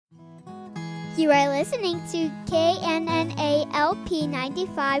You are listening to KNNA-LP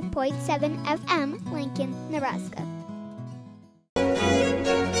 95.7 FM, Lincoln, Nebraska.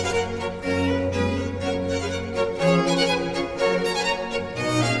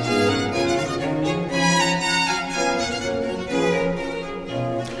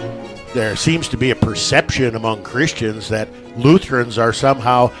 There seems to be a perception among Christians that Lutherans are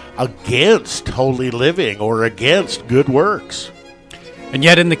somehow against holy living or against good works. And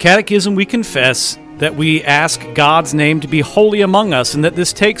yet in the Catechism we confess that we ask God's name to be holy among us, and that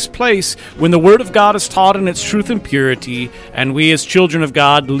this takes place when the Word of God is taught in its truth and purity, and we as children of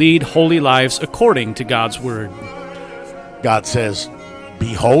God lead holy lives according to God's Word. God says,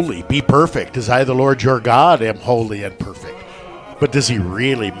 be holy, be perfect, as I, the Lord your God, am holy and perfect. But does he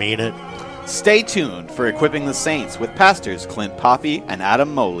really mean it? Stay tuned for Equipping the Saints with Pastors Clint Poppy and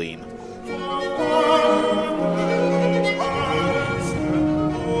Adam Moline.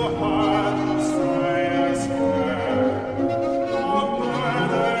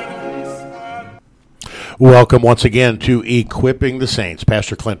 Welcome once again to Equipping the Saints.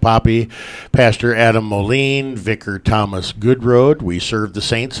 Pastor Clint Poppy, Pastor Adam Moline, Vicar Thomas Goodroad. We serve the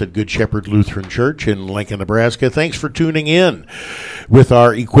saints at Good Shepherd Lutheran Church in Lincoln, Nebraska. Thanks for tuning in. With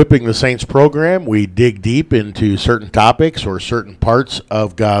our Equipping the Saints program, we dig deep into certain topics or certain parts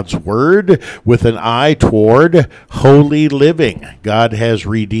of God's Word with an eye toward holy living. God has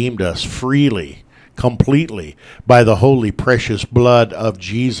redeemed us freely, completely, by the holy, precious blood of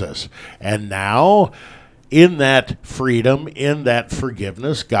Jesus. And now, in that freedom, in that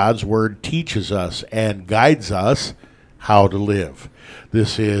forgiveness, God's Word teaches us and guides us how to live.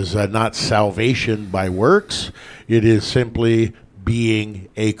 This is not salvation by works. It is simply being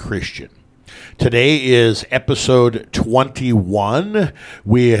a Christian. Today is episode 21.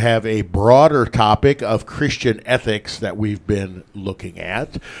 We have a broader topic of Christian ethics that we've been looking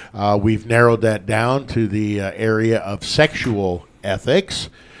at. We've narrowed that down to the area of sexual ethics.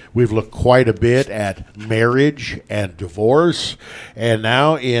 We've looked quite a bit at marriage and divorce. And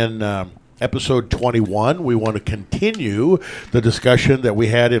now in episode 21, we want to continue the discussion that we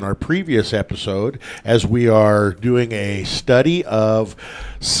had in our previous episode as we are doing a study of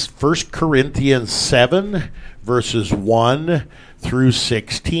 1 Corinthians 7, verses 1 through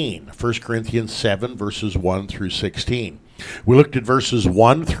 16. 1 Corinthians 7, verses 1 through 16. We looked at verses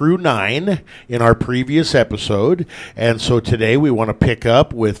 1 through 9 in our previous episode, and so today we want to pick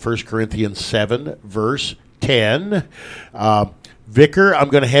up with 1 Corinthians 7, verse 10. Vicar, I'm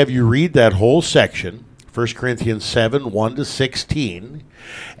going to have you read that whole section, 1 Corinthians 7, 1 to 16,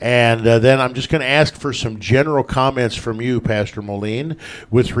 and then I'm just going to ask for some general comments from you, Pastor Moline,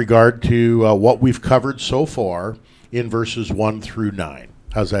 with regard to what we've covered so far in verses 1 through 9.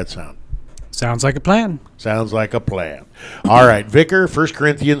 How's that sound? Sounds like a plan. Sounds like a plan. All right, Vicar, 1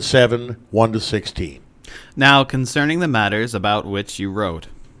 Corinthians 7, 1 to 16. Now, concerning the matters about which you wrote,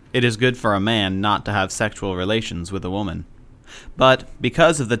 it is good for a man not to have sexual relations with a woman. But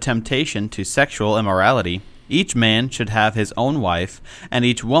because of the temptation to sexual immorality, each man should have his own wife, and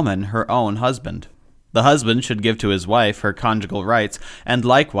each woman her own husband. The husband should give to his wife her conjugal rights, and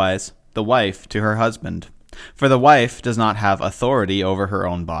likewise the wife to her husband. For the wife does not have authority over her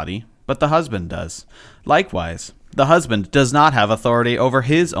own body, but the husband does. Likewise, the husband does not have authority over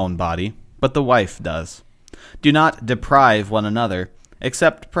his own body, but the wife does. Do not deprive one another,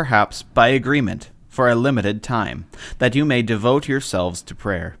 except perhaps by agreement, for a limited time, that you may devote yourselves to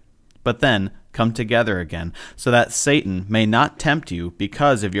prayer. But then come together again, so that Satan may not tempt you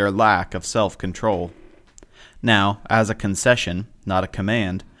because of your lack of self-control. Now, as a concession, not a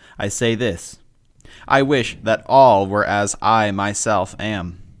command, I say this. I wish that all were as I myself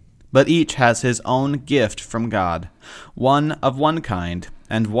am. But each has his own gift from God, one of one kind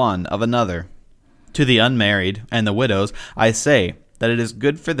and one of another. To the unmarried and the widows I say that it is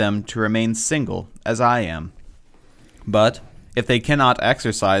good for them to remain single as I am. But if they cannot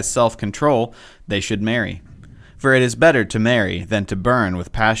exercise self-control, they should marry. For it is better to marry than to burn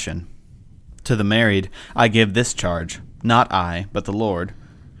with passion. To the married I give this charge, not I, but the Lord.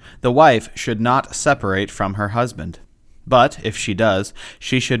 The wife should not separate from her husband. But if she does,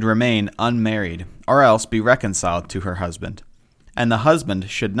 she should remain unmarried, or else be reconciled to her husband. And the husband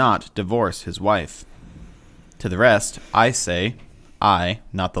should not divorce his wife. To the rest I say, I,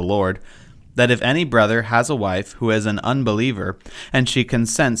 not the Lord, that if any brother has a wife who is an unbeliever, and she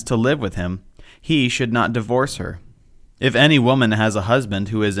consents to live with him, he should not divorce her. If any woman has a husband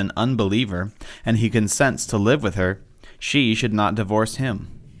who is an unbeliever, and he consents to live with her, she should not divorce him.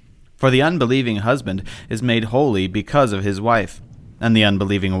 For the unbelieving husband is made holy because of his wife, and the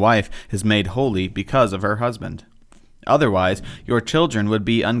unbelieving wife is made holy because of her husband. Otherwise, your children would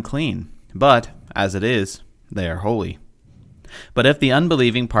be unclean, But, as it is, they are holy. But if the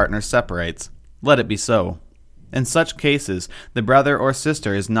unbelieving partner separates, let it be so. In such cases, the brother or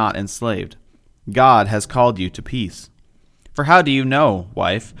sister is not enslaved. God has called you to peace. For how do you know,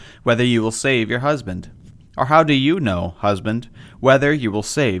 wife, whether you will save your husband? Or how do you know, husband, whether you will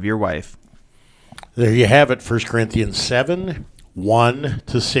save your wife? There you have it, 1 Corinthians 7, 1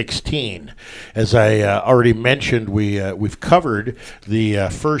 to 16. As I already mentioned, we've covered the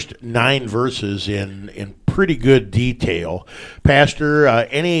first 9 verses in pretty good detail. Pastor,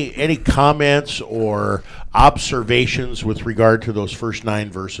 any comments or observations with regard to those first 9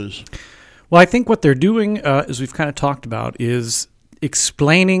 verses? Well, I think what they're doing, as we've kind of talked about, is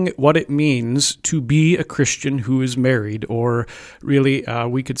explaining what it means to be a Christian who is married, or really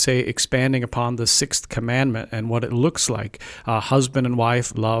we could say expanding upon the 6th commandment and what it looks like. Husband and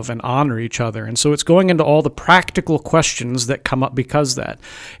wife love and honor each other. And so it's going into all the practical questions that come up because of that.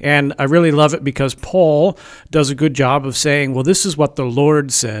 And I really love it because Paul does a good job of saying, well, this is what the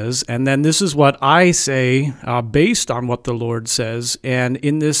Lord says, and then this is what I say based on what the Lord says. And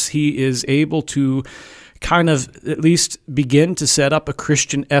in this, he is able to kind of at least begin to set up a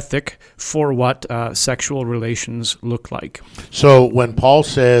Christian ethic for what sexual relations look like. So when Paul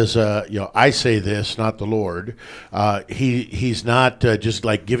says, I say this, not the Lord, he's not just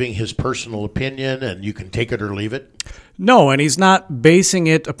like giving his personal opinion and you can take it or leave it? No, and he's not basing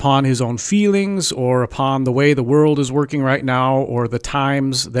it upon his own feelings or upon the way the world is working right now or the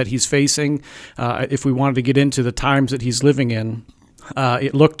times that he's facing. If we wanted to get into the times that he's living in,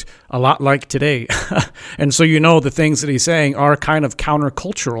 it looked a lot like today. And so the things that he's saying are kind of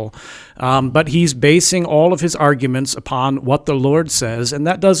countercultural. But he's basing all of his arguments upon what the Lord says. And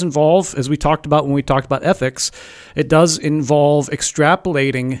that does involve, as we talked about when we talked about ethics, it does involve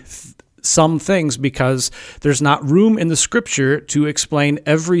extrapolating some things because there's not room in the Scripture to explain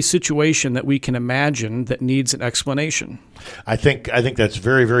every situation that we can imagine that needs an explanation. I think that's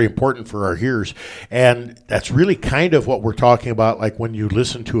very, very important for our hearers. And that's really kind of what we're talking about, like when you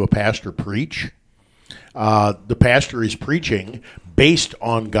listen to a pastor preach. The pastor is preaching based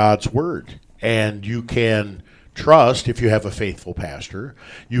on God's Word. And you can trust, if you have a faithful pastor,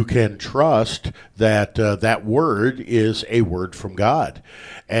 you can trust that that word is a word from God.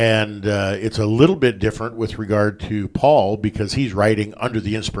 And it's a little bit different with regard to Paul because he's writing under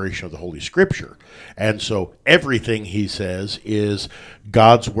the inspiration of the Holy Scripture. And so everything he says is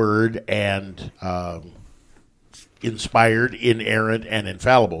God's word and inspired, inerrant, and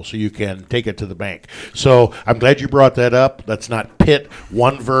infallible, so you can take it to the bank. So I'm glad you brought that up. Let's not pit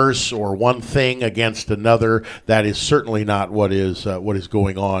one verse or one thing against another. That is certainly not what is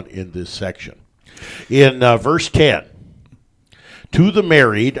going on in this section. In verse 10, to the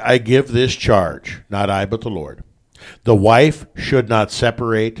married I give this charge, not I but the Lord. The wife should not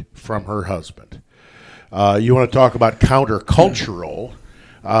separate from her husband. You want to talk about countercultural?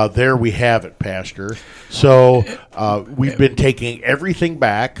 There we have it, Pastor. So we've been taking everything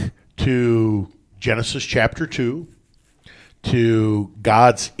back to Genesis chapter 2, to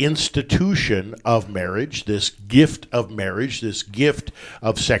God's institution of marriage, this gift of marriage, this gift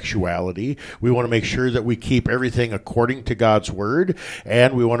of sexuality. We want to make sure that we keep everything according to God's word,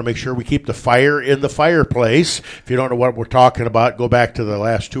 and we want to make sure we keep the fire in the fireplace. If you don't know what we're talking about, go back to the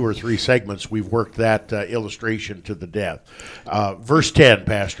last 2 or 3 segments. We've worked that illustration to the death. Verse 10,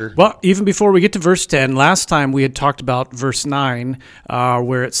 Pastor. Well, even before we get to verse 10, last time we had talked about verse 9,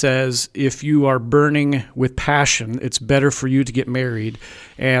 where it says, if you are burning with passion, it's better for you to get married.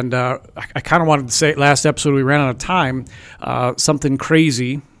 And I kind of wanted to say, last episode we ran out of time, something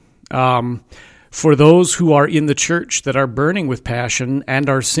crazy. For those who are in the church that are burning with passion and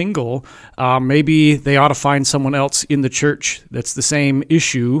are single, maybe they ought to find someone else in the church that's the same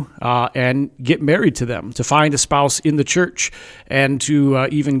issue and get married to them, to find a spouse in the church and to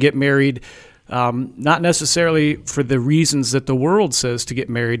even get married. Not necessarily for the reasons that the world says to get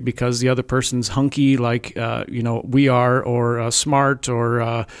married because the other person's hunky like we are, or smart, or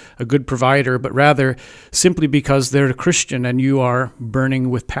a good provider, but rather simply because they're a Christian and you are burning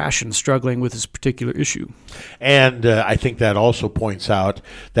with passion, struggling with this particular issue. And I think that also points out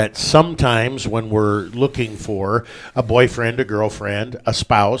that sometimes when we're looking for a boyfriend, a girlfriend, a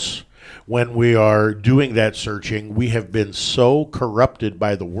spouse, when we are doing that searching, we have been so corrupted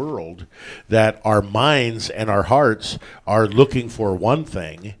by the world that our minds and our hearts are looking for one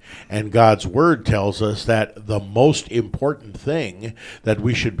thing, and God's Word tells us that the most important thing that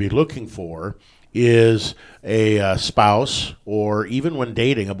we should be looking for is a spouse, or even when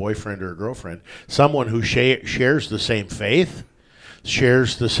dating a boyfriend or a girlfriend, someone who shares the same faith,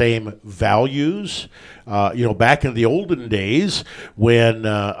 shares the same values. Back in the olden days when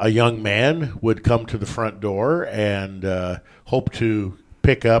a young man would come to the front door and hope to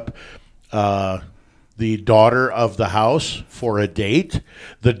pick up the daughter of the house for a date,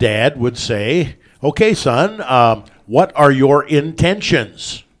 the dad would say, "Okay, son, what are your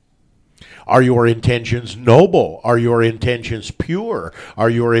intentions? Are your intentions noble? Are your intentions pure? Are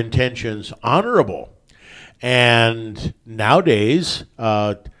your intentions honorable?" And nowadays,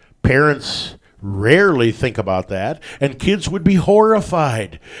 parents rarely think about that, and kids would be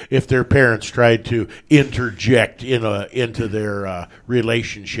horrified if their parents tried to interject into their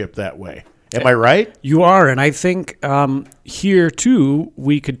relationship that way. Am I right? You are, and I think here too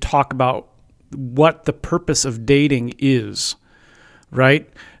we could talk about what the purpose of dating is, right?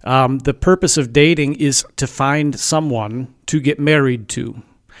 The purpose of dating is to find someone to get married to.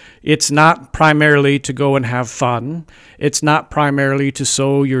 It's not primarily to go and have fun. It's not primarily to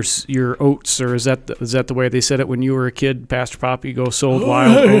sow your oats, or is that the way they said it when you were a kid, Pastor Poppy? Go sow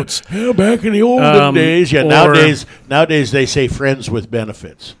wild oats. Yeah, back in the olden days. Yeah, nowadays they say friends with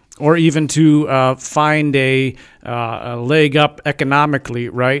benefits. Or even to find a leg up economically,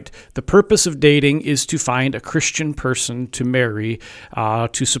 right? The purpose of dating is to find a Christian person to marry,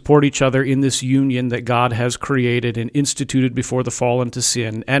 to support each other in this union that God has created and instituted before the fall into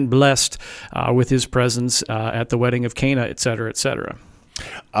sin, and blessed with His presence at the wedding of Cana, et cetera, et cetera.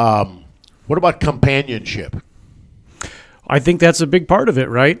 What about companionship? I think that's a big part of it,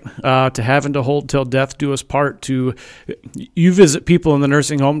 right? To have and to hold till death do us part. You visit people in the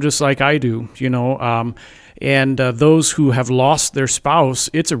nursing home just like I do, and those who have lost their spouse,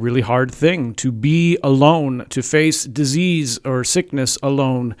 it's a really hard thing to be alone, to face disease or sickness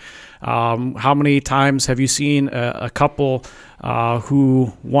alone. How many times have you seen a couple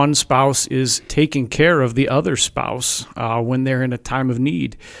who one spouse is taking care of the other spouse when they're in a time of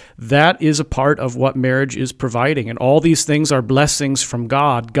need? That is a part of what marriage is providing. And all these things are blessings from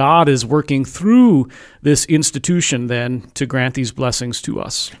God. God is working through this institution then to grant these blessings to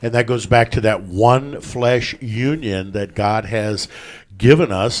us. And that goes back to that one flesh union that God has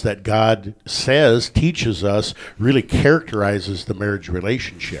given us, that God teaches us, really characterizes the marriage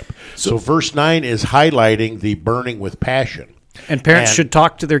relationship. So verse 9 is highlighting the burning with passion. And parents should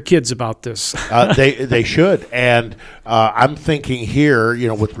talk to their kids about this. They should. And I'm thinking here,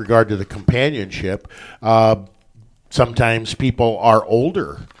 with regard to the companionship, sometimes people are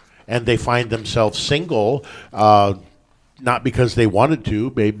older and they find themselves single, not because they wanted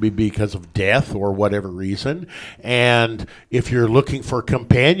to, maybe because of death or whatever reason. And if you're looking for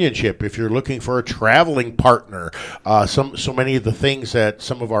companionship, if you're looking for a traveling partner, so many of the things that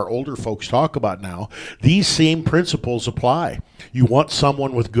some of our older folks talk about now, these same principles apply. You want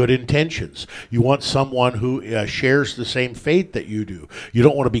someone with good intentions. You want someone who shares the same faith that you do. You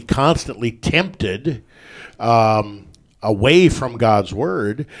don't want to be constantly tempted away from God's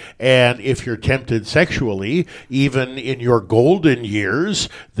word. And if you're tempted sexually, even in your golden years,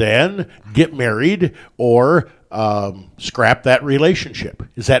 then get married or scrap that relationship.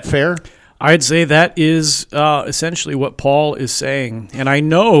 Is that fair? I'd say that is essentially what Paul is saying. And I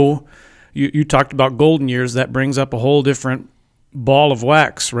know you talked about golden years. That brings up a whole different ball of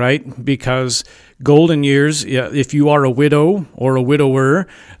wax, right? Because golden years, if you are a widow or a widower,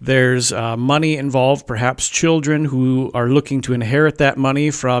 there's money involved, perhaps children who are looking to inherit that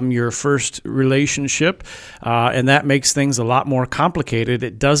money from your first relationship, and that makes things a lot more complicated.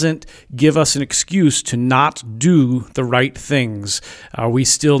 It doesn't give us an excuse to not do the right things. We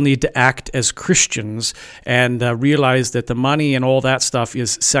still need to act as Christians and realize that the money and all that stuff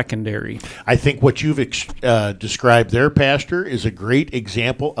is secondary. I think what you've described there, Pastor, is a great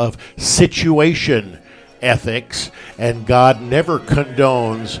example of situation ethics, and God never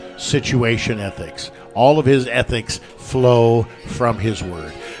condones situation ethics. All of His ethics flow from His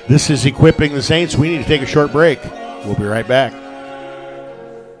Word. This is Equipping the Saints. We need to take a short break. We'll be right back.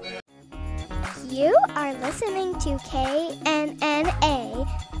 You are listening to KNNA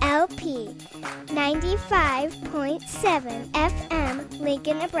LP 95.7 FM,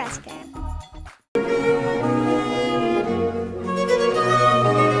 Lincoln, Nebraska.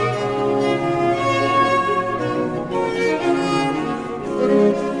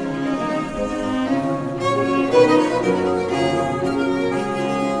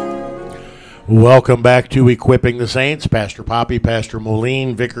 Welcome back to Equipping the Saints. Pastor Poppy, Pastor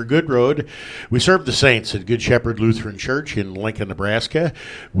Moline, Vicar Goodroad. We serve the saints at Good Shepherd Lutheran Church in Lincoln, Nebraska.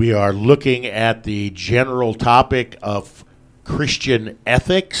 We are looking at the general topic of Christian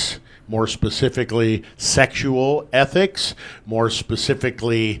ethics, more specifically sexual ethics, more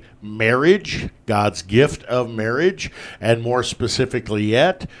specifically marriage, God's gift of marriage, and more specifically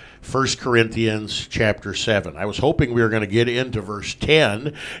yet, 1 Corinthians chapter 7. I was hoping we were going to get into verse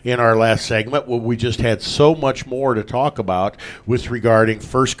 10 in our last segment, where we just had so much more to talk about with regarding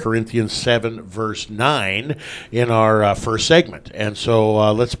 1 Corinthians 7, verse 9 in our first segment. And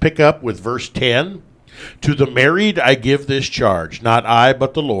so let's pick up with verse 10. To the married I give this charge, not I,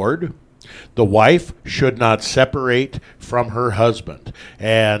 but the Lord. The wife should not separate from her husband.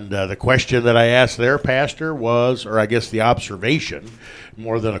 And the question that I asked there, Pastor, was, or I guess the observation,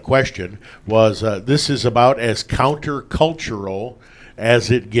 more than a question, was this is about as countercultural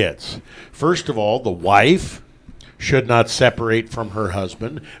as it gets. First of all, the wife should not separate from her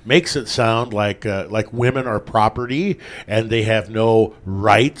husband. Makes it sound like women are property and they have no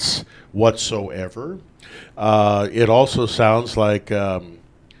rights whatsoever. It also sounds like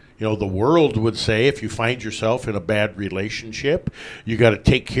the world would say if you find yourself in a bad relationship, you got to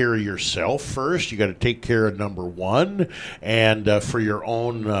take care of yourself first. You got to take care of number one, and for your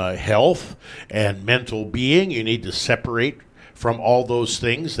own health and mental being, you need to separate from all those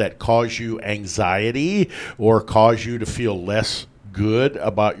things that cause you anxiety or cause you to feel less good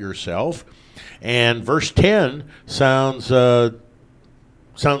about yourself. And verse 10 sounds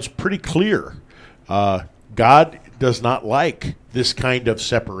pretty clear. God does not like this kind of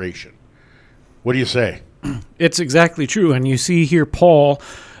separation. What do you say? It's exactly true. And you see here Paul,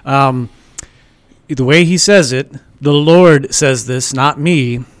 the way he says it, the Lord says this, not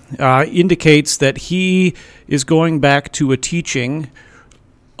me, indicates that he is going back to a teaching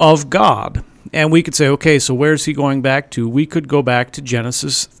of God. And we could say, okay, so where's he going back to? We could go back to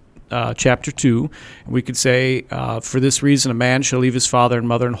Genesis chapter 2, and we could say, for this reason a man shall leave his father and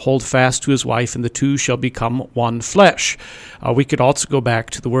mother and hold fast to his wife, and the two shall become one flesh. We could also go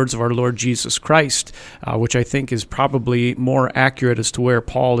back to the words of our Lord Jesus Christ, which I think is probably more accurate as to where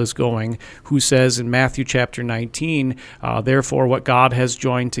Paul is going, who says in Matthew chapter 19, therefore what God has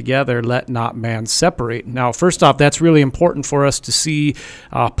joined together, let not man separate. Now, first off, that's really important for us to see.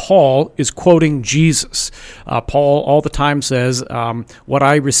 Paul is quoting Jesus. Paul all the time says, what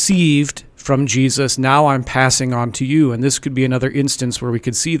I received from Jesus, now I'm passing on to you. And this could be another instance where we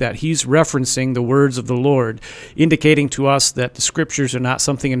could see that. He's referencing the words of the Lord, indicating to us that the scriptures are not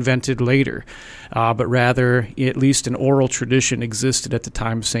something invented later, but rather at least an oral tradition existed at the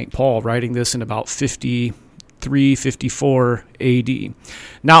time of St. Paul, writing this in about 53, 54 AD.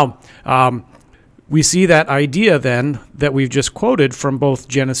 Now, we see that idea then that we've just quoted from both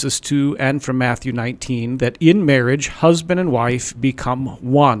Genesis 2 and from Matthew 19, that in marriage, husband and wife become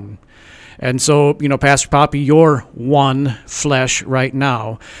one. And so, Pastor Poppy, you're one flesh right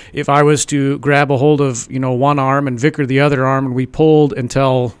now. If I was to grab a hold of, one arm and Vicar the other arm, and we pulled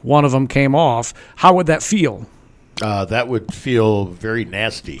until one of them came off, how would that feel? That would feel very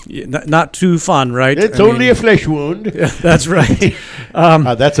nasty. Yeah, not too fun, right? It's only a flesh wound. Yeah, that's right.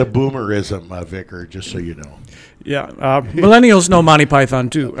 That's a boomerism, Vicar, just so you know. Yeah, millennials know Monty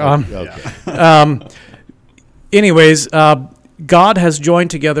Python, too. Okay. Anyways, God has joined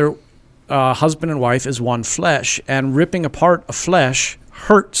together husband and wife as one flesh, and ripping apart a flesh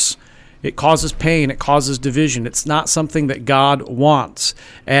hurts. It causes pain. It causes division. It's not something that God wants.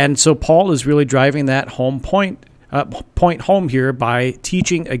 And so Paul is really driving that point home here by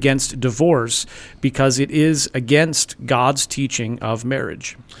teaching against divorce, because it is against God's teaching of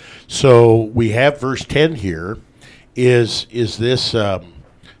marriage. So we have verse 10 here. Is this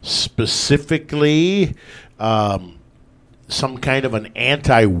specifically some kind of an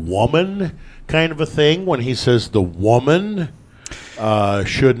anti-woman kind of a thing when he says the woman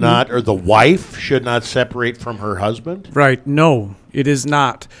should not, or the wife should not separate from her husband? Right. No, it is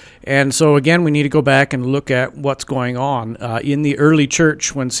not. And so, again, we need to go back and look at what's going on. In the early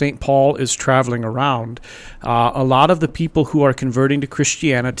church, when St. Paul is traveling around, a lot of the people who are converting to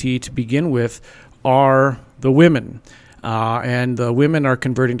Christianity to begin with are the women. And the women are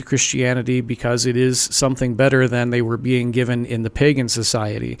converting to Christianity because it is something better than they were being given in the pagan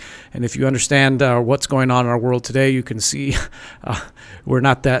society. And if you understand what's going on in our world today, you can see we're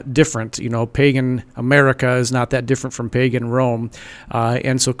not that different. Pagan America is not that different from pagan Rome.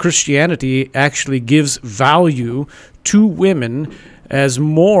 And so Christianity actually gives value to women as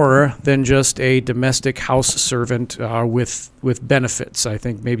more than just a domestic house servant with benefits, I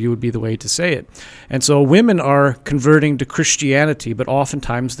think maybe would be the way to say it. And so women are converting to Christianity, but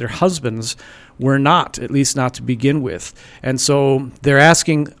oftentimes their husbands were not, at least not to begin with. And so they're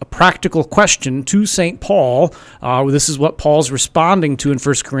asking a practical question to St. Paul. This is what Paul's responding to in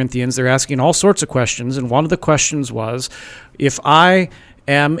 1 Corinthians. They're asking all sorts of questions, and one of the questions was, if I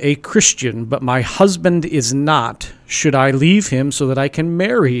am a Christian, but my husband is not. Should I leave him so that I can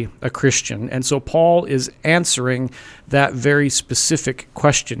marry a Christian? And so Paul is answering that very specific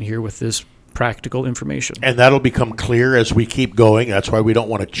question here with this practical information. And that'll become clear as we keep going. That's why we don't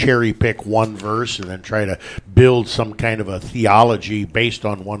want to cherry pick one verse and then try to build some kind of a theology based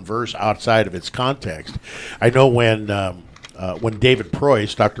on one verse outside of its context. I know when David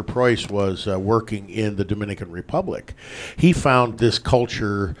Preuss, Dr. Preuss, was working in the Dominican Republic, he found this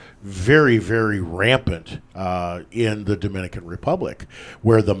culture very, very rampant in the Dominican Republic,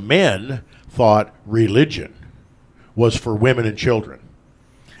 where the men thought religion was for women and children,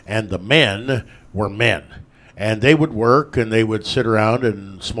 and the men were men. And they would work and they would sit around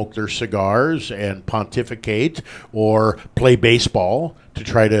and smoke their cigars and pontificate or play baseball to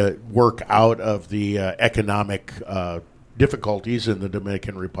try to work out of the economic difficulties in the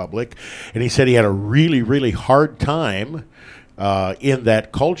Dominican Republic. And he said he had a really, really hard time in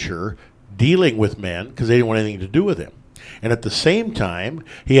that culture dealing with men because they didn't want anything to do with him. And at the same time,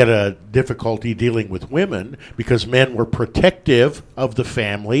 he had a difficulty dealing with women because men were protective of the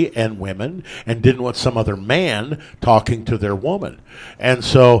family and women and didn't want some other man talking to their woman. And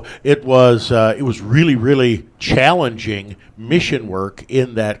so it was really, really challenging mission work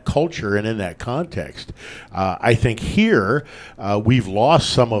in that culture and in that context. I think here we've lost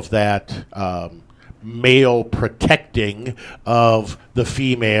some of that male protecting of the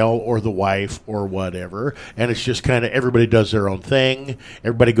female or the wife or whatever, and it's just kind of everybody does their own thing,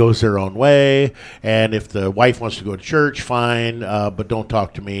 everybody goes their own way, and if the wife wants to go to church, fine, but don't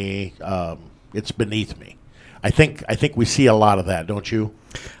talk to me, it's beneath me. I think we see a lot of that, don't you?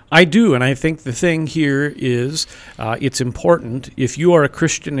 I do, and I think the thing here is it's important, if you are a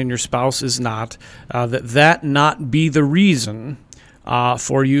Christian and your spouse is not, that not be the reason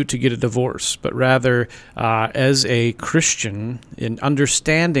for you to get a divorce, but rather as a Christian, in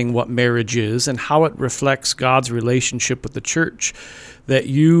understanding what marriage is and how it reflects God's relationship with the church, that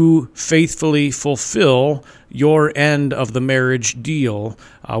you faithfully fulfill your end of the marriage deal,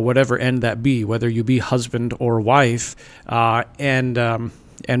 whatever end that be, whether you be husband or wife,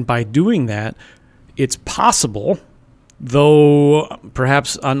 and by doing that, it's possible, though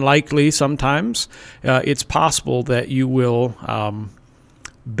perhaps unlikely sometimes, it's possible that you will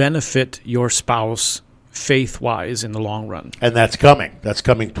benefit your spouse faith-wise in the long run. And that's coming. That's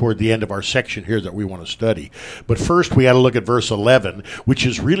coming toward the end of our section here that we want to study. But first we got to look at verse 11, which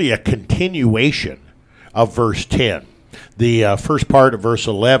is really a continuation of verse 10. The first part of verse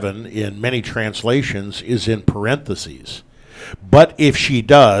 11 in many translations is in parentheses. But if she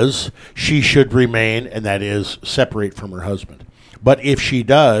does, she should remain, and that is separate from her husband. But if she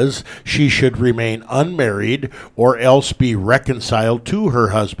does, she should remain unmarried or else be reconciled to her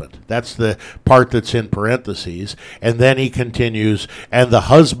husband. That's the part that's in parentheses. And then he continues, and the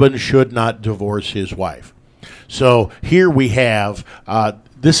husband should not divorce his wife. So here we have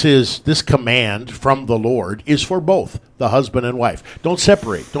this command from the Lord is for both the husband and wife. Don't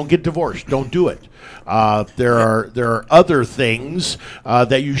separate. Don't get divorced. Don't do it. There are other things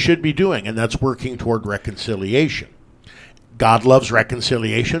that you should be doing, and that's working toward reconciliation. God loves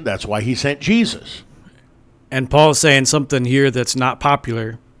reconciliation. That's why he sent Jesus. And Paul's saying something here that's not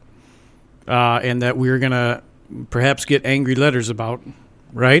popular, and that we're going to perhaps get angry letters about,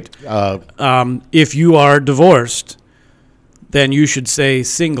 right? If you are divorced, then you should stay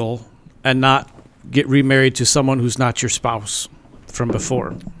single and not get remarried to someone who's not your spouse from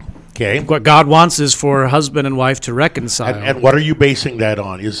before. Okay. What God wants is for husband and wife to reconcile. And what are you basing that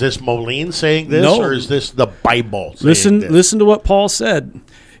on? Is this Moline saying this, No. or is this the Bible saying this? Listen to what Paul said.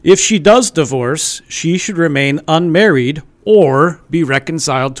 If she does divorce, she should remain unmarried or be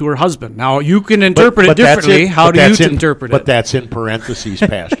reconciled to her husband. Now, you can interpret it differently. How do you interpret it? But that's in parentheses,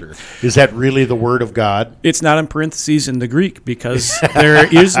 Pastor. Is that really the word of God? It's not in parentheses in the Greek because there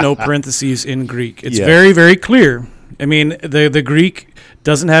is no parentheses in Greek. It's Yeah. very, very clear. I mean, the Greek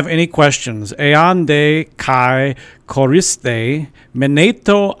doesn't have any questions. Eande kai koriste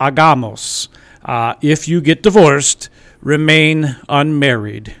meneto agamos. If you get divorced, remain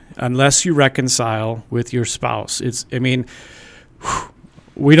unmarried unless you reconcile with your spouse.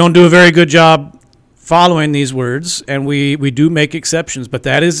 We don't do a very good job following these words, and we do make exceptions, but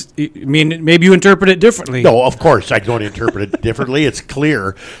that is, maybe you interpret it differently. No, of course I don't interpret it differently. It's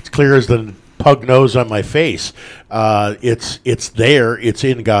clear. It's clear as the pug nose on my face. It's there. It's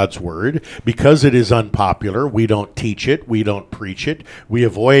in God's Word. Because it is unpopular, we don't teach it. We don't preach it. We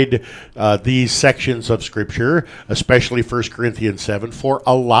avoid these sections of Scripture, especially 1 Corinthians 7, for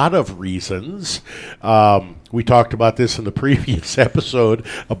a lot of reasons. We talked about this in the previous episode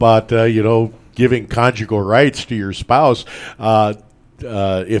about, giving conjugal rights to your spouse.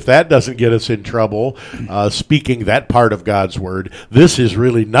 if that doesn't get us in trouble, speaking that part of God's word, this is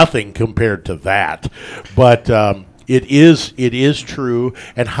really nothing compared to that. But it is true.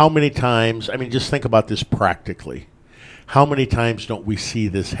 And how many times, I mean, just think about this practically. How many times don't we see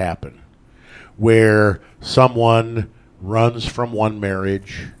this happen? Where someone runs from one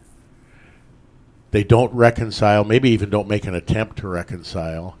marriage, they don't reconcile, maybe even don't make an attempt to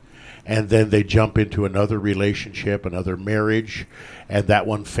reconcile, and then they jump into another relationship, another marriage, and that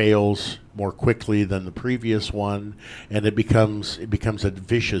one fails more quickly than the previous one, and it becomes a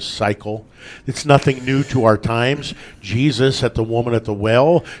vicious cycle. It's nothing new to our times. Jesus, at the woman at the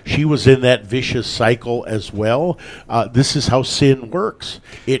well, she was in that vicious cycle as well. This is how sin works.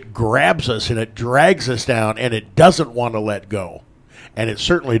 It grabs us and it drags us down, and it doesn't want to let go. And it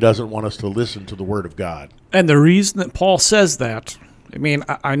certainly doesn't want us to listen to the Word of God. And the reason that Paul says that, I mean,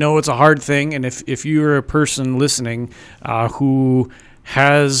 I know it's a hard thing, and if you're a person listening who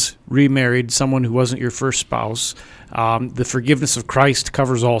has remarried someone who wasn't your first spouse, the forgiveness of Christ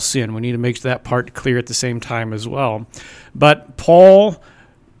covers all sin. We need to make that part clear at the same time as well. But Paul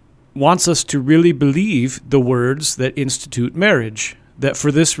wants us to really believe the words that institute marriage, that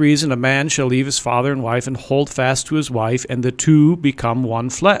for this reason a man shall leave his father and wife and hold fast to his wife, and the two become one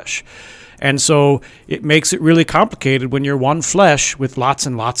flesh. And so it makes it really complicated when you're one flesh with lots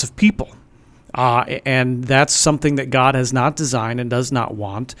and lots of people. And that's something that God has not designed and does not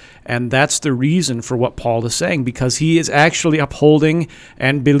want. And that's the reason for what Paul is saying, because he is actually upholding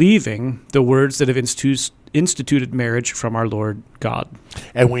and believing the words that have instituted marriage from our Lord God.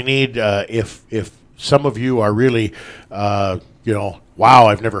 And we need, if some of you are really, wow,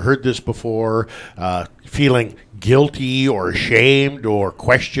 I've never heard this before, feeling guilty or ashamed or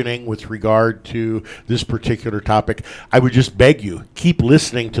questioning with regard to this particular topic, I would just beg you, keep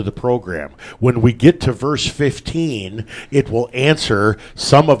listening to the program. When we get to verse 15, it will answer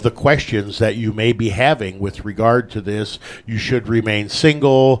some of the questions that you may be having with regard to this. You should remain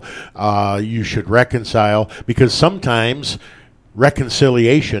single, you should reconcile, because sometimes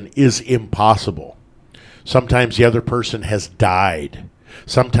reconciliation is impossible. Sometimes the other person has died.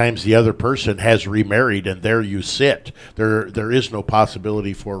 Sometimes the other person has remarried, and there you sit. There is no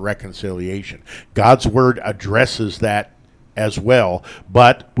possibility for reconciliation. God's word addresses that as well,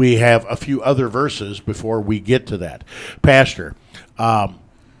 but we have a few other verses before we get to that. Pastor,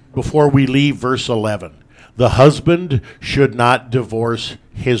 before we leave verse 11, the husband should not divorce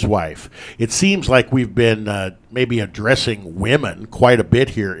his wife. It seems like we've been maybe addressing women quite a bit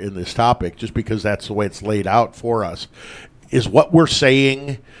here in this topic, just because that's the way it's laid out for us. Is what we're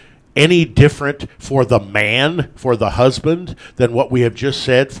saying any different for the man, for the husband, than what we have just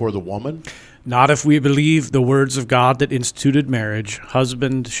said for the woman? Not if we believe the words of God that instituted marriage.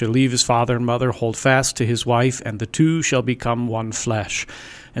 Husband shall leave his father and mother, hold fast to his wife, and the two shall become one flesh.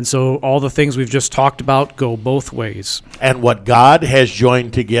 And so all the things we've just talked about go both ways. And what God has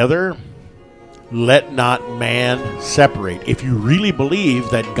joined together, let not man separate. If you really believe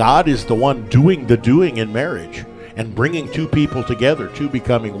that God is the one doing the doing in marriage and bringing two people together, two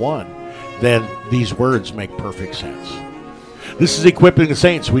becoming one, then these words make perfect sense. This is Equipping the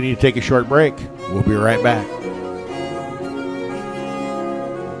Saints. We need to take a short break. We'll be right back.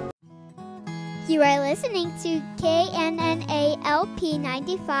 You are listening to KNNA-LP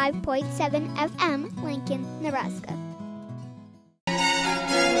 95.7 FM, Lincoln, Nebraska.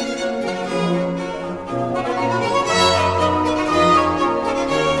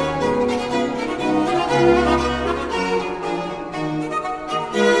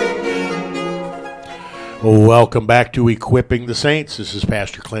 Welcome back to Equipping the Saints. This is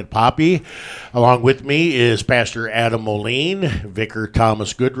Pastor Clint Poppy. Along with me is Pastor Adam Moline, Vicar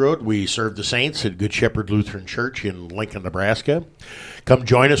Thomas Goodroad. We serve the saints at Good Shepherd Lutheran Church in Lincoln, Nebraska. Come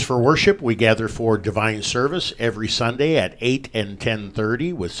join us for worship. We gather for divine service every Sunday at 8 and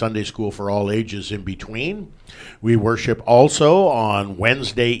 10:30 with Sunday school for all ages in between. We worship also on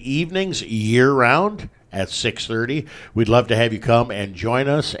Wednesday evenings year-round at 6:30. We'd love to have you come and join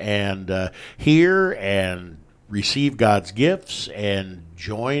us and hear and receive God's gifts and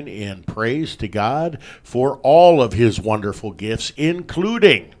join in praise to God for all of his wonderful gifts,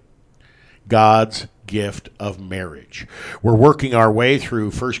 including God's gift of marriage. We're working our way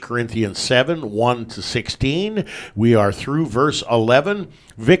through 1 Corinthians 7, 1 to 16. We are through verse 11.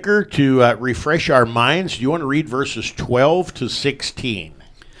 Vicar, to refresh our minds, do you want to read verses 12 to 16?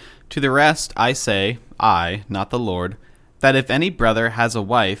 To the rest I say, I, not the Lord, that if any brother has a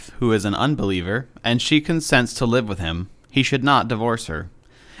wife who is an unbeliever, and she consents to live with him, he should not divorce her.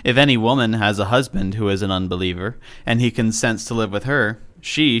 If any woman has a husband who is an unbeliever, and he consents to live with her,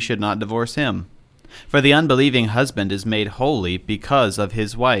 she should not divorce him. For the unbelieving husband is made holy because of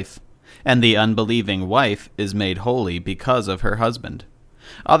his wife, and the unbelieving wife is made holy because of her husband.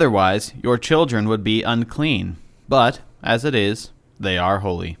 Otherwise, your children would be unclean, but, as it is, they are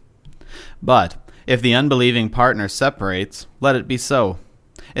holy. But, if the unbelieving partner separates, let it be so.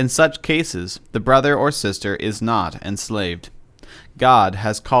 In such cases, the brother or sister is not enslaved. God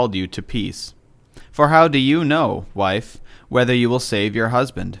has called you to peace. For how do you know, wife, whether you will save your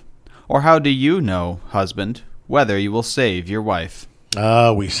husband? Or how do you know, husband, whether you will save your wife?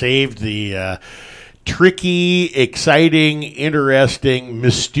 We saved the tricky, exciting, interesting,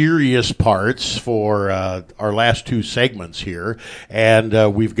 mysterious parts for our last two segments here.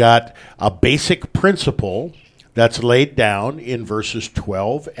 And we've got a basic principle that's laid down in verses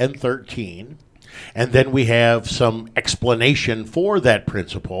 12 and 13. And then we have some explanation for that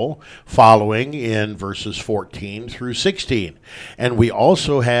principle following in verses 14 through 16. And we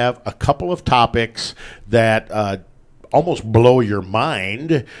also have a couple of topics that almost blow your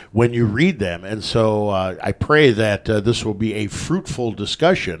mind when you read them. And so I pray that this will be a fruitful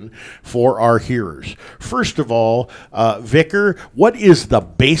discussion for our hearers. First of all, Vicar, what is the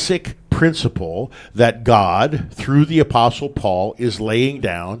basic principle that God, through the Apostle Paul, is laying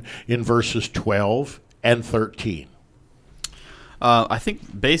down in verses 12 and 13? I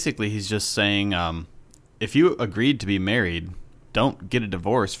think basically he's just saying if you agreed to be married, don't get a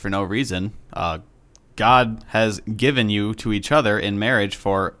divorce for no reason. God has given you to each other in marriage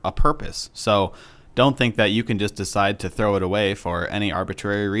for a purpose. So don't think that you can just decide to throw it away for any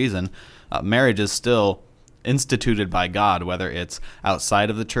arbitrary reason. Marriage is still instituted by God, whether it's outside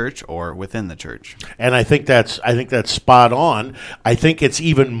of the church or within the church. And I think that's spot on. I think it's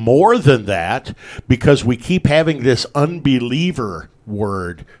even more than that because we keep having this unbeliever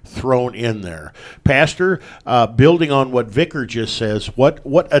word thrown in there. Pastor, building on what Vicar just says,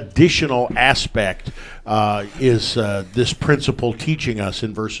 what additional aspect is this principle teaching us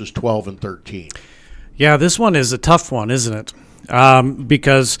in verses 12 and 13? Yeah, this one is a tough one, isn't it?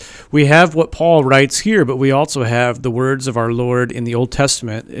 Because we have what Paul writes here, but we also have the words of our Lord in the Old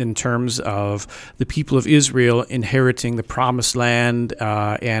Testament in terms of the people of Israel inheriting the promised land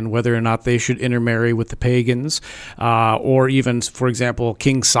and whether or not they should intermarry with the pagans, or even, for example,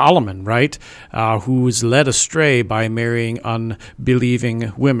 King Solomon, right, who was led astray by marrying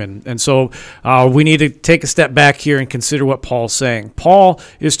unbelieving women. And so we need to take a step back here and consider what Paul's saying. Paul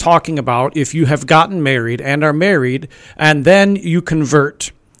is talking about if you have gotten married and are married, and then you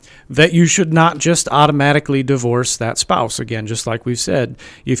convert, that you should not just automatically divorce that spouse. Again, just like we've said,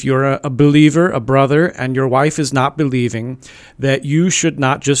 if you're a believer, a brother, and your wife is not believing, that you should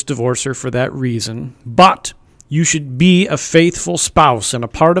not just divorce her for that reason, but you should be a faithful spouse. And a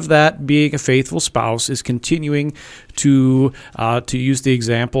part of that being a faithful spouse is continuing to use the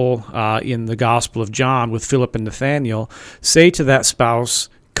example in the Gospel of John with Philip and Nathanael, say to that spouse,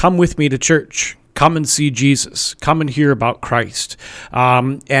 come with me to church. Come and see Jesus. Come and hear about Christ.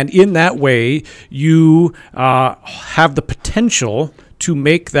 And in that way, you have the potential to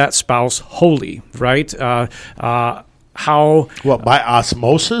make that spouse holy, right? How? Well, by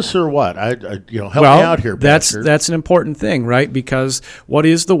osmosis or what? Help me out here, Pastor. That's an important thing, right? Because what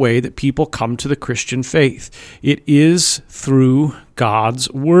is the way that people come to the Christian faith? It is through God's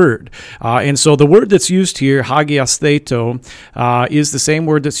word. And so the word that's used here, hagios theto, is the same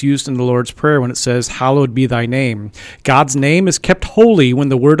word that's used in the Lord's Prayer when it says, hallowed be thy name. God's name is kept holy when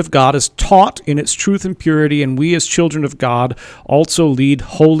the word of God is taught in its truth and purity, and we as children of God also lead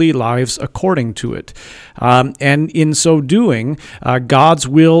holy lives according to it. And in so doing, God's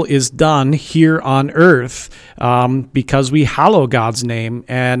will is done here on earth because we hallow God's name,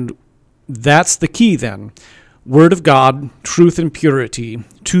 and that's the key then. Word of God, truth and purity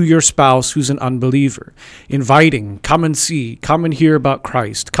to your spouse who's an unbeliever. Inviting, come and see, come and hear about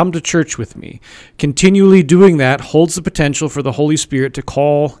Christ, come to church with me. Continually doing that holds the potential for the Holy Spirit to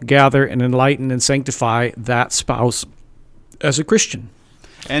call, gather, and enlighten and sanctify that spouse as a Christian.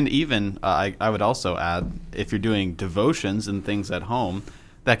 And even, I would also add, if you're doing devotions and things at home,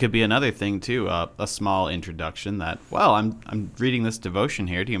 that could be another thing too, a small introduction that, well, I'm reading this devotion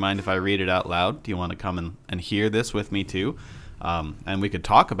here. Do you mind if I read it out loud? Do you want to come and hear this with me too? And we could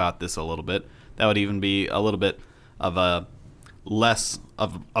talk about this a little bit. That would even be a little bit of a less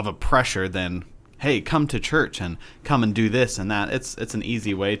of a pressure than, hey, come to church and come and do this and that. It's an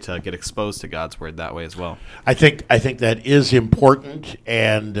easy way to get exposed to God's word that way as well. I think that is important,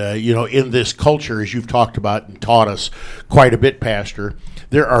 and in this culture, as you've talked about and taught us quite a bit, Pastor,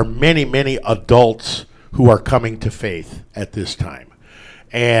 there are many, many adults who are coming to faith at this time,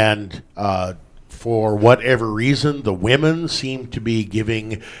 and for whatever reason, the women seem to be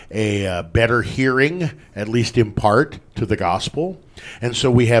giving a better hearing, at least in part, to the gospel. And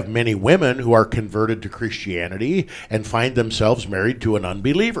so we have many women who are converted to Christianity and find themselves married to an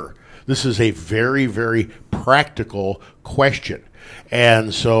unbeliever. This is a very, very practical question.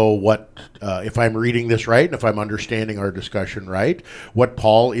 And so what, if I'm reading this right, and if I'm understanding our discussion right, what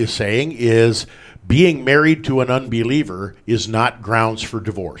Paul is saying is being married to an unbeliever is not grounds for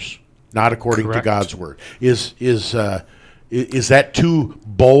divorce, not according Correct. to God's word. Is that too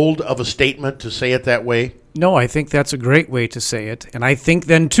bold of a statement to say it that way? No, I think that's a great way to say it. And I think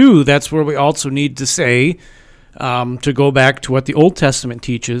then, too, that's where we also need to say, to go back to what the Old Testament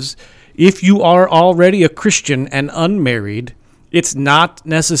teaches, if you are already a Christian and unmarried, it's not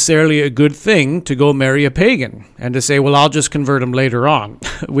necessarily a good thing to go marry a pagan and to say, well, I'll just convert him later on.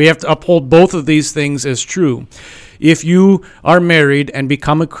 We have to uphold both of these things as true. If you are married and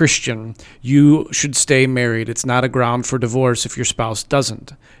become a Christian, you should stay married. It's not a ground for divorce if your spouse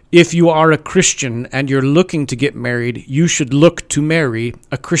doesn't. If you are a Christian and you're looking to get married, you should look to marry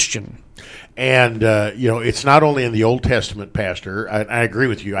a Christian. And it's not only in the Old Testament, Pastor. I agree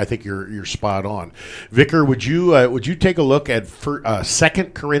with you. I think you're spot on. Vicar, would you take a look at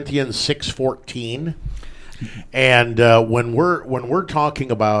 2 Corinthians 6:14? And when we're talking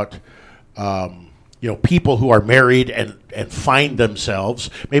about people who are married and find themselves,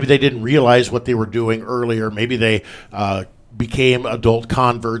 maybe they didn't realize what they were doing earlier. Maybe they became adult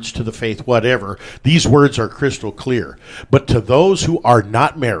converts to the faith. Whatever. These words are crystal clear. But to those who are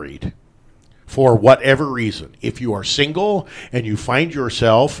not married, for whatever reason, if you are single and you find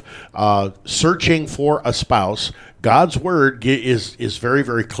yourself searching for a spouse, God's word is very,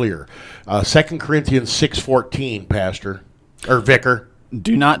 very clear. 2 Corinthians 6:14, Pastor, or Vicar.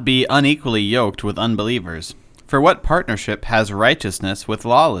 Do not be unequally yoked with unbelievers. For what partnership has righteousness with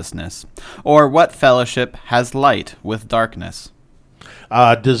lawlessness? Or what fellowship has light with darkness?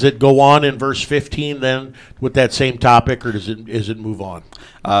 Does it go on in verse 15 then with that same topic, or does it move on?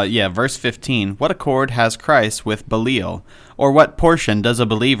 Verse 15. What accord has Christ with Belial? Or what portion does a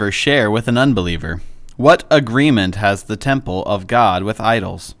believer share with an unbeliever? What agreement has the temple of God with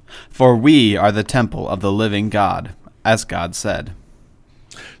idols? For we are the temple of the living God, as God said.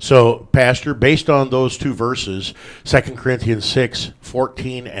 So, Pastor, based on those two verses, 2 Corinthians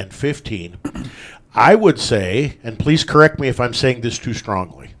 6:14 and 15, I would say, and please correct me if I'm saying this too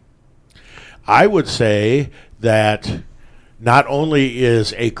strongly, I would say that not only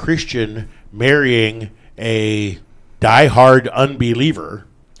is a Christian marrying a diehard unbeliever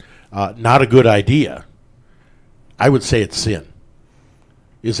not a good idea, I would say it's sin.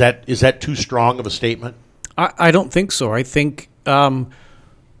 Is that too strong of a statement? I don't think so. I think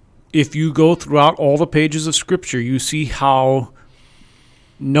if you go throughout all the pages of Scripture, you see how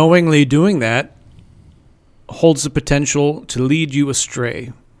knowingly doing that holds the potential to lead you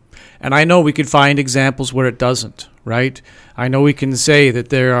astray. And I know we could find examples where it doesn't, right? I know we can say that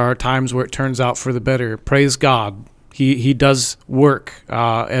there are times where it turns out for the better. Praise God. He does work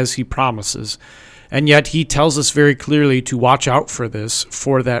as he promises. And yet he tells us very clearly to watch out for this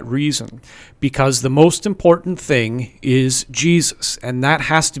for that reason. Because the most important thing is Jesus, and that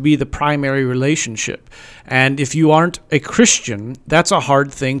has to be the primary relationship. And if you aren't a Christian, that's a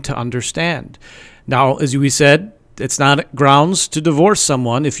hard thing to understand. Now, as we said, it's not grounds to divorce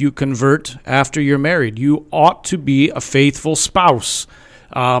someone if you convert after you're married. You ought to be a faithful spouse.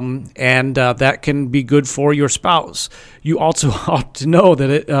 And that can be good for your spouse. You also ought to know that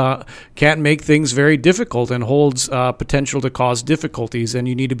it can make things very difficult and holds potential to cause difficulties, and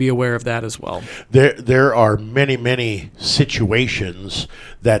you need to be aware of that as well. There are many situations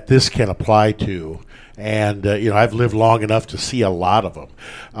that this can apply to, and I've lived long enough to see a lot of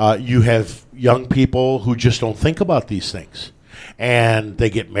them. You have young people who just don't think about these things. And they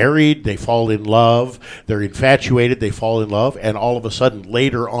get married, they fall in love, they're infatuated, they fall in love, and all of a sudden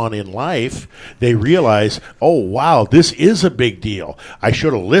later on in life, they realize, oh, wow, this is a big deal. I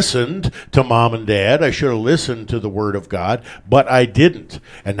should have listened to mom and dad, I should have listened to the Word of God, but I didn't.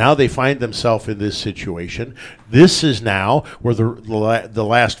 And now they find themselves in this situation. This is now where the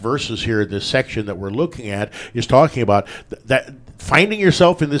last verses here in this section that we're looking at is talking about that finding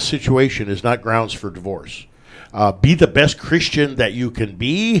yourself in this situation is not grounds for divorce. Be the best Christian that you can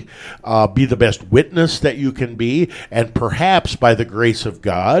be the best witness that you can be, and perhaps by the grace of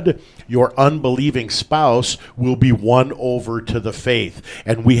God, your unbelieving spouse will be won over to the faith.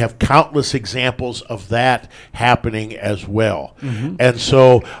 And we have countless examples of that happening as well. Mm-hmm. And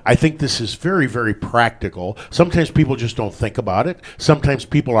so I think this is very, very practical. Sometimes people just don't think about it. Sometimes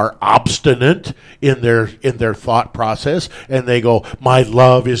people are obstinate in their thought process, and they go, my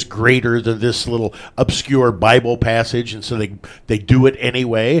love is greater than this little obscure Bible passage, and so they do it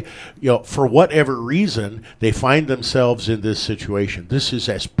anyway. For whatever reason, they find themselves in this situation. This is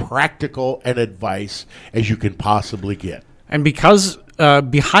as practical an advice as you can possibly get. And because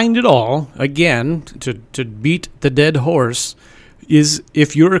behind it all, again, to beat the dead horse, is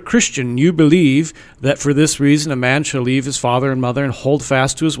if you're a Christian, you believe that for this reason a man shall leave his father and mother and hold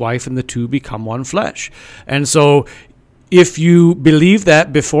fast to his wife, and the two become one flesh. And so if you believe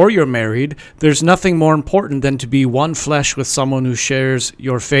that before you're married, there's nothing more important than to be one flesh with someone who shares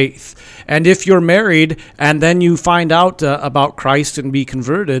your faith. And if you're married and then you find out about Christ and be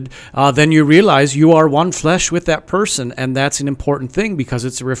converted, then you realize you are one flesh with that person. And that's an important thing because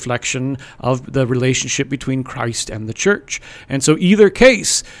it's a reflection of the relationship between Christ and the church. And so either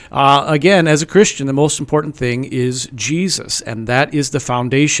case, again, as a Christian, the most important thing is Jesus. And that is the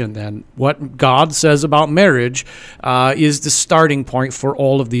foundation. And what God says about marriage is the starting point for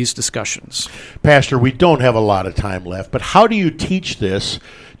all of these discussions. Pastor, we don't have a lot of time left, but how do you teach this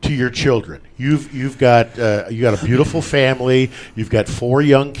to your children? You've got a beautiful family. You've got 4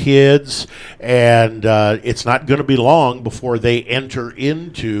 young kids, and it's not going to be long before they enter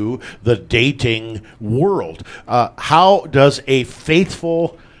into the dating world. How does a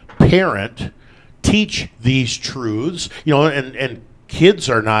faithful parent teach these truths? And kids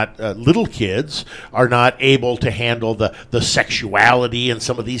are not, little kids are not able to handle the sexuality and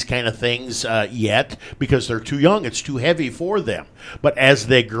some of these kind of things yet because they're too young. It's too heavy for them. But as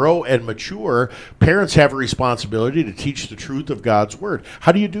they grow and mature, parents have a responsibility to teach the truth of God's Word.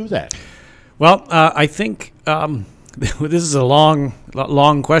 How do you do that? Well, I think this is a long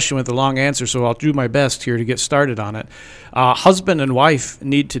question with a long answer, so I'll do my best here to get started on it. Husband and wife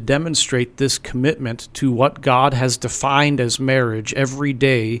need to demonstrate this commitment to what God has defined as marriage every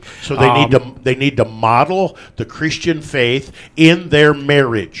day. So they need to model the Christian faith in their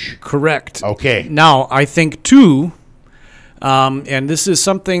marriage. Correct. Okay. Now, I think too, and this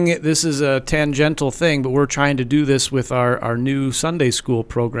is a tangential thing, but we're trying to do this with our new Sunday school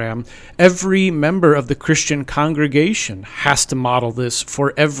program. Every member of the Christian congregation has to model this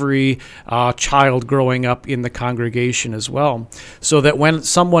for every child growing up in the congregation as well. So that when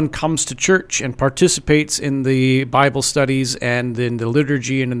someone comes to church and participates in the Bible studies and in the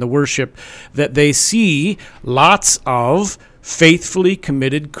liturgy and in the worship, that they see lots of faithfully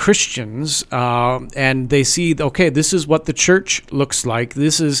committed Christians, and they see, okay, this is what the church looks like.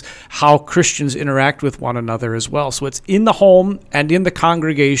 This is how Christians interact with one another as well. So it's in the home and in the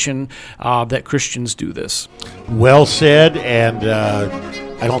congregation that Christians do this. Well said, and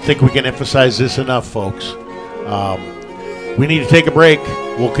I don't think we can emphasize this enough, folks. We need to take a break.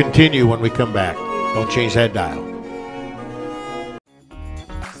 We'll continue when we come back. Don't change that dial.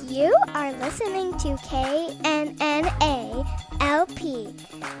 You are listening to KNNA LP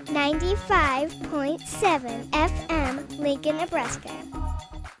 95.7 FM, Lincoln, Nebraska.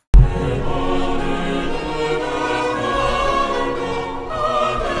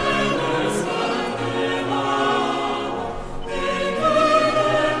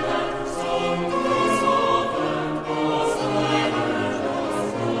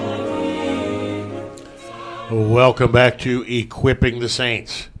 Welcome back to Equipping the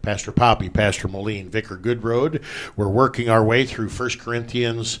Saints. Pastor Poppy, Pastor Moline, Vicar Goodroad. We're working our way through 1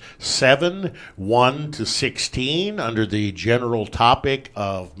 Corinthians 7, 1 to 16 under the general topic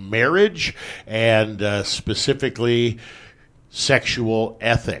of marriage and specifically sexual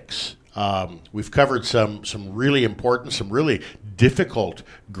ethics. We've covered some really important, some really difficult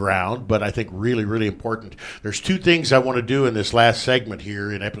ground, but I think really, really important. There's 2 things I want to do in this last segment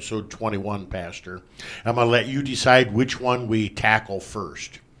here in episode 21, Pastor. I'm going to let you decide which one we tackle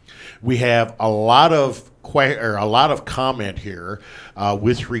first. We have a lot of comment here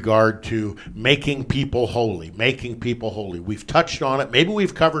with regard to making people holy. We've touched on it. Maybe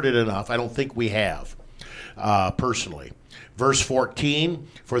we've covered it enough. I don't think we have, personally. Verse 14,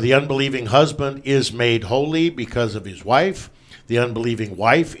 for the unbelieving husband is made holy because of his wife. The unbelieving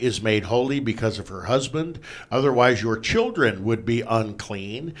wife is made holy because of her husband. Otherwise, your children would be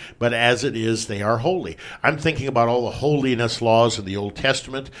unclean, but as it is, they are holy. I'm thinking about all the holiness laws in the Old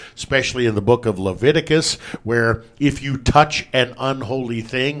Testament, especially in the book of Leviticus, where if you touch an unholy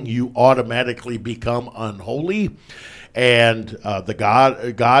thing, you automatically become unholy. And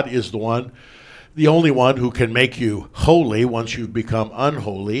God is the only one who can make you holy once you've become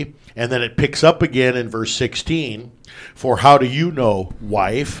unholy. And then it picks up again in verse 16. For how do you know,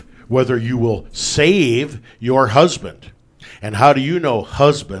 wife, whether you will save your husband? And how do you know,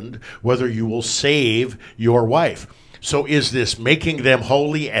 husband, whether you will save your wife? So is this making them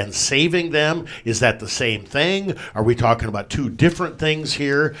holy and saving them? Is that the same thing? Are we talking about two different things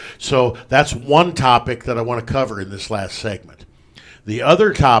here? So that's one topic that I want to cover in this last segment. The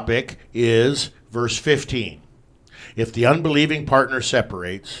other topic is verse 15. If the unbelieving partner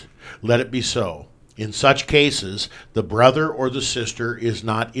separates, let it be so. In such cases, the brother or the sister is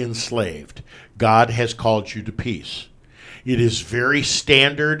not enslaved. God has called you to peace. It is very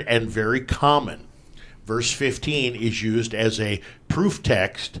standard and very common. Verse 15 is used as a proof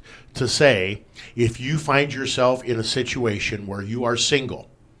text to say, if you find yourself in a situation where you are single,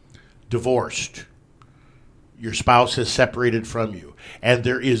 divorced, your spouse has separated from you, and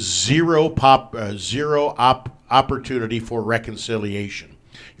there is zero opportunity for reconciliation.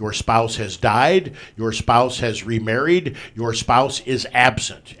 Your spouse has died, your spouse has remarried, your spouse is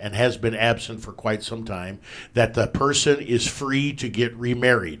absent and has been absent for quite some time, that the person is free to get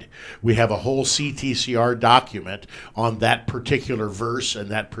remarried. We have a whole CTCR document on that particular verse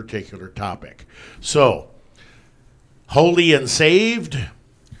and that particular topic. So, holy and saved,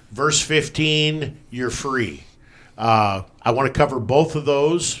 verse 15, you're free. I want to cover both of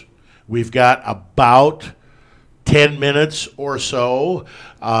those. We've got about 10 minutes or so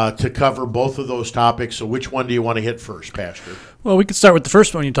to cover both of those topics. So which one do you want to hit first, Pastor? Well, we could start with the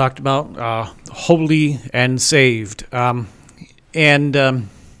first one you talked about, holy and saved. I'd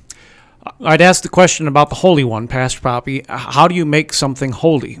ask the question about the Holy One, Pastor Poppy. How do you make something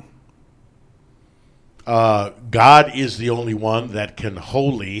holy? God is the only one that can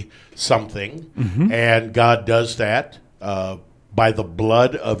holy something, and God does that by the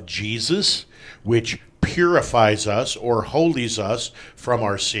blood of Jesus, which purifies us or holies us from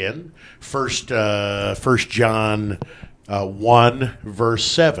our sin. First John 1, verse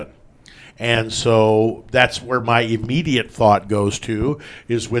 7. And so that's where my immediate thought goes to,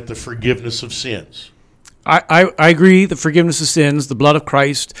 is with the forgiveness of sins. I agree, the forgiveness of sins, the blood of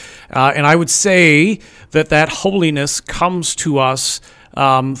Christ, and I would say that holiness comes to us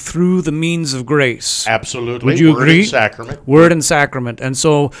through the means of grace. Absolutely. Would you Word agree? And sacrament. Word and sacrament. And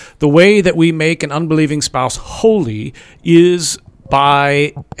so the way that we make an unbelieving spouse holy is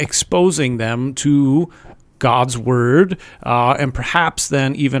by exposing them to God's word, and perhaps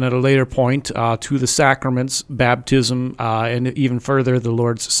then even at a later point to the sacraments, baptism, and even further the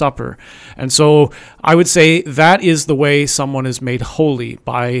Lord's Supper. And so I would say that is the way someone is made holy.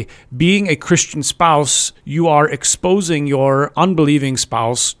 By being a Christian spouse, you are exposing your unbelieving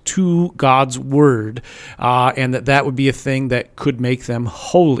spouse to God's word, and that would be a thing that could make them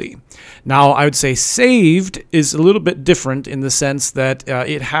holy. Now, I would say saved is a little bit different in the sense that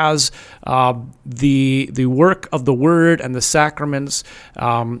it has the work of the word and the sacraments,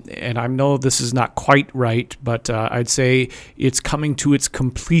 and I know this is not quite right, but I'd say it's coming to its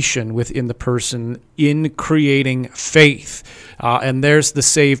completion within the person in creating faith. And there's the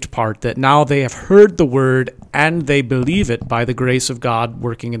saved part, that now they have heard the word and they believe it by the grace of God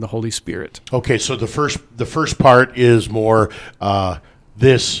working in the Holy Spirit. Okay, so the first part is more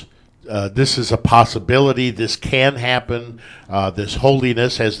this is a possibility. This can happen. This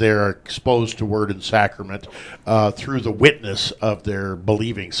holiness, as they are exposed to word and sacrament through the witness of their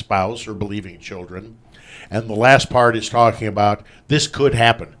believing spouse or believing children. And the last part is talking about this could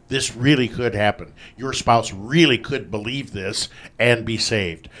happen. This really could happen. Your spouse really could believe this and be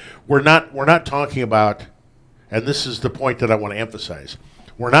saved. We're not talking about, and this is the point that I want to emphasize,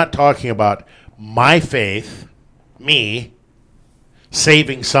 we're not talking about my faith, me,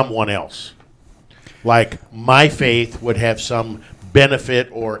 saving someone else. Like my faith would have some benefit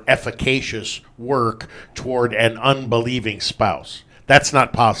or efficacious work toward an unbelieving spouse. That's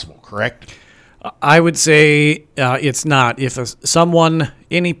not possible, correct? I would say it's not. If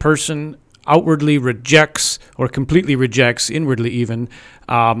any person outwardly rejects or completely rejects, inwardly even,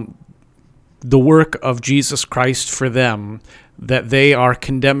 the work of Jesus Christ for them, that they are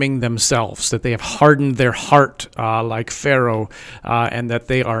condemning themselves, that they have hardened their heart like Pharaoh, and that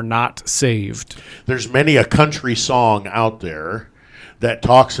they are not saved. There's many a country song out there that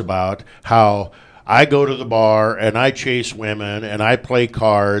talks about how I go to the bar and I chase women and I play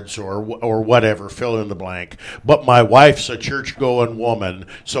cards or whatever, fill in the blank, but my wife's a church-going woman,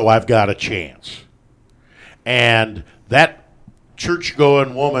 so I've got a chance. And that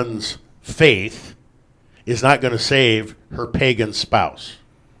church-going woman's faith is not going to save her pagan spouse.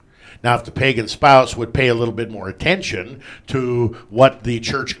 Now, if the pagan spouse would pay a little bit more attention to what the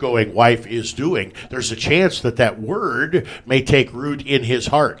church-going wife is doing, there's a chance that that word may take root in his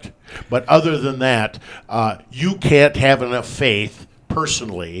heart. But other than that, you can't have enough faith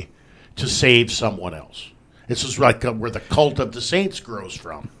personally to save someone else. This is like where the cult of the saints grows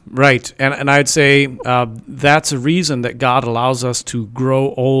from. Right. And I'd say that's a reason that God allows us to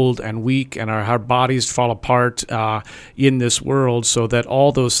grow old and weak and our bodies fall apart in this world, so that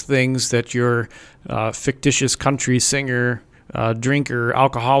all those things that your fictitious country singer, drinker,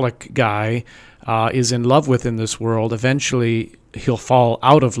 alcoholic guy is in love with in this world, eventually he'll fall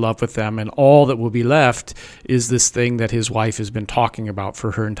out of love with them, and all that will be left is this thing that his wife has been talking about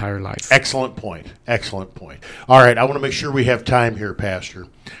for her entire life. Excellent point. Excellent point. All right, I want to make sure we have time here, Pastor.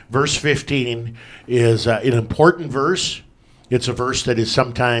 Verse 15 is an important verse. It's a verse that is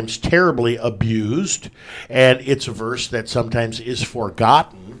sometimes terribly abused, and it's a verse that sometimes is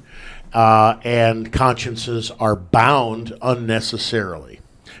forgotten, and consciences are bound unnecessarily.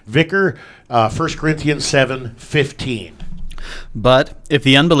 Vicar, 1 Corinthians 7:15. But if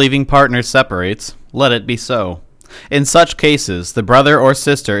the unbelieving partner separates, let it be so. In such cases, the brother or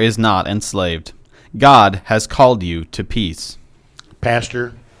sister is not enslaved. God has called you to peace.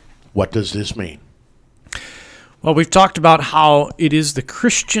 Pastor, what does this mean? Well, we've talked about how it is the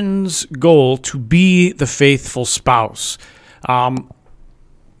Christian's goal to be the faithful spouse.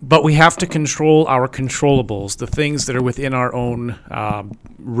 But we have to control our controllables, the things that are within our own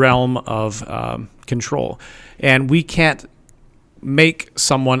realm of control. And we can't make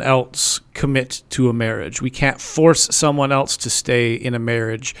someone else commit to a marriage. We can't force someone else to stay in a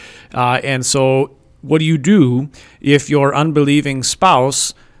marriage. And so what do you do if your unbelieving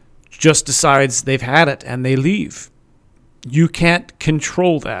spouse just decides they've had it and they leave? You can't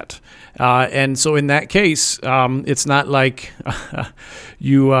control that. And so in that case, it's not like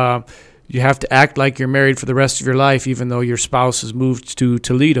you have to act like you're married for the rest of your life, even though your spouse has moved to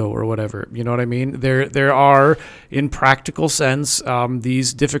Toledo or whatever. You know what I mean? There are, in practical sense,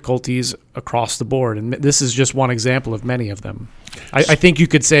 these difficulties across the board. And this is just one example of many of them. I think you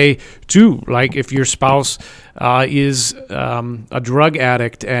could say, too, like if your spouse is a drug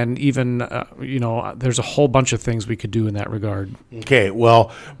addict, and even, there's a whole bunch of things we could do in that regard. Okay,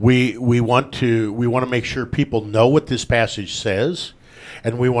 well, we want to make sure people know what this passage says,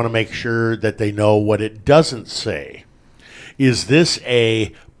 and we want to make sure that they know what it doesn't say. Is this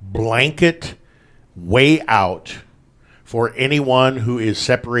a blanket way out for anyone who is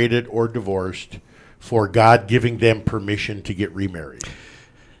separated or divorced, for God giving them permission to get remarried?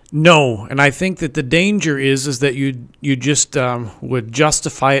 No, and I think that the danger is that you just would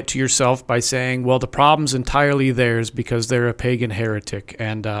justify it to yourself by saying, well, the problem's entirely theirs because they're a pagan heretic,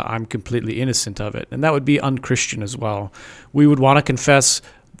 and I'm completely innocent of it. And that would be unchristian as well. We would want to confess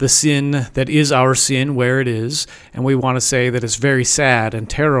the sin that is our sin where it is, and we want to say that it's very sad and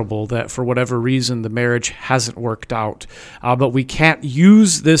terrible that for whatever reason the marriage hasn't worked out. But we can't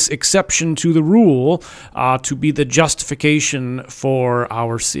use this exception to the rule to be the justification for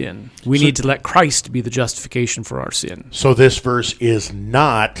our sin. We need to let Christ be the justification for our sin. So this verse is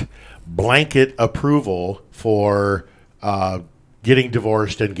not blanket approval for getting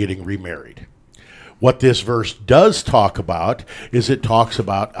divorced and getting remarried. What this verse does talk about is it talks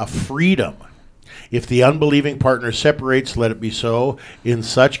about a freedom. If the unbelieving partner separates, let it be so. In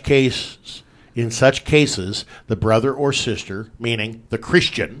such cases, the brother or sister, meaning the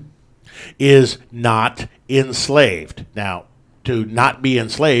Christian, is not enslaved. Now, to not be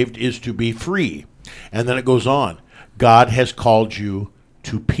enslaved is to be free. And then it goes on. God has called you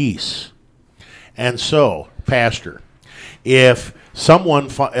to peace. And so, Pastor, if someone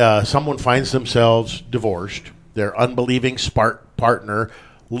finds themselves divorced, their unbelieving partner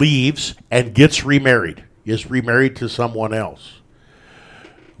leaves and gets remarried, is remarried to someone else.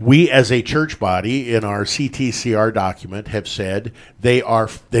 We as a church body in our CTCR document have said they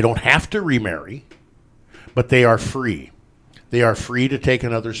don't have to remarry, but they are free. They are free to take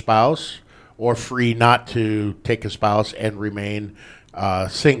another spouse or free not to take a spouse and remain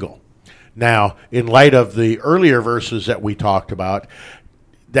single. Now, in light of the earlier verses that we talked about,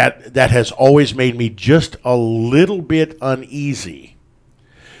 that has always made me just a little bit uneasy.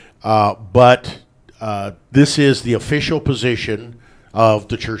 But this is the official position of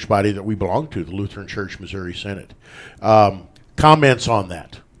the church body that we belong to, the Lutheran Church Missouri Synod. Comments on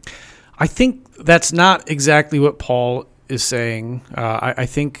that? I think that's not exactly what Paul is saying. I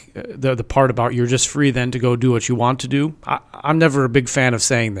think the part about you're just free then to go do what you want to do, I'm never a big fan of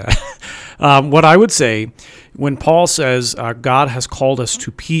saying that. What I would say, when Paul says God has called us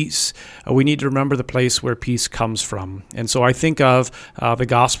to peace, we need to remember the place where peace comes from. And so I think of the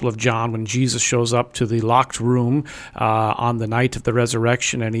Gospel of John when Jesus shows up to the locked room on the night of the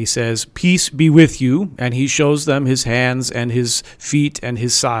resurrection, and he says, "Peace be with you," and he shows them his hands and his feet and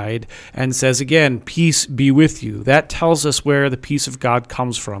his side, and says again, "Peace be with you." That tells us where the peace of God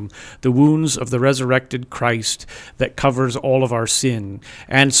comes from, the wounds of the resurrected Christ that covers all of our sin.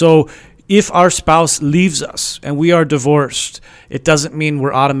 And so if our spouse leaves us and we are divorced, it doesn't mean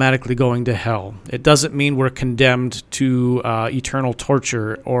we're automatically going to hell. It doesn't mean we're condemned to eternal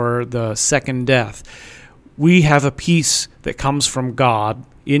torture or the second death. We have a peace that comes from God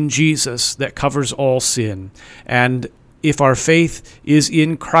in Jesus that covers all sin. And if our faith is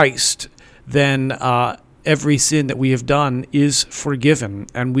in Christ, then every sin that we have done is forgiven,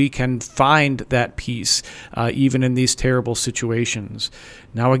 and we can find that peace even in these terrible situations.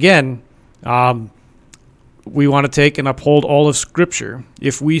 Now again, we want to take and uphold all of Scripture.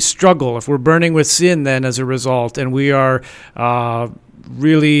 If we struggle, if we're burning with sin then as a result, and we are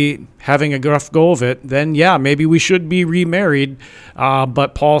really having a rough go of it, then yeah, maybe we should be remarried.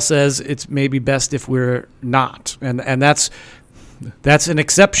 But Paul says it's maybe best if we're not. And that's an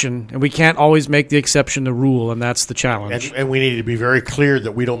exception, and we can't always make the exception the rule, and that's the challenge. And we need to be very clear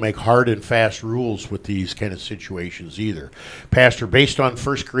that we don't make hard and fast rules with these kind of situations either. Pastor, based on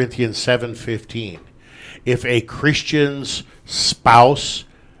 1 Corinthians 7:15, if a Christian's spouse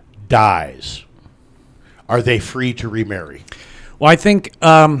dies, are they free to remarry? Well, I think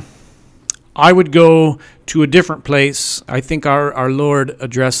I would go to a different place. I think our Lord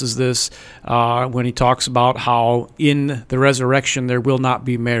addresses this when he talks about how in the resurrection there will not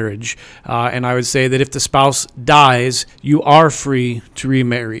be marriage. And I would say that if the spouse dies, you are free to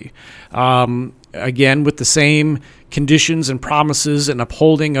remarry. Again, with the same conditions and promises and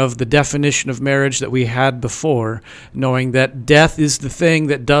upholding of the definition of marriage that we had before, knowing that death is the thing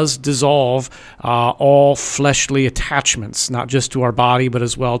that does dissolve all fleshly attachments, not just to our body, but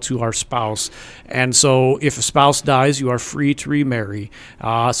as well to our spouse. And so if a spouse dies, you are free to remarry,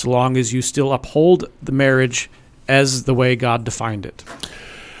 so long as you still uphold the marriage as the way God defined it.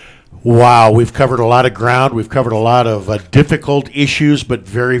 Wow, we've covered a lot of ground. We've covered a lot of difficult issues, but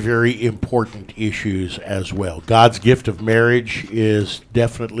very, very important issues as well. God's gift of marriage is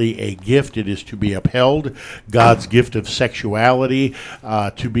definitely a gift. It is to be upheld. God's gift of sexuality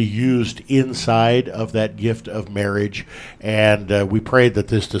to be used inside of that gift of marriage. And we pray that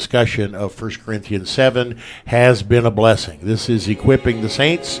this discussion of 1 Corinthians 7 has been a blessing. This is Equipping the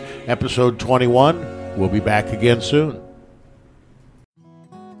Saints, episode 21. We'll be back again soon.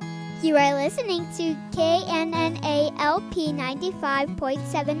 You are listening to KNNALP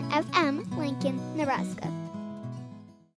 95.7 FM, Lincoln, Nebraska.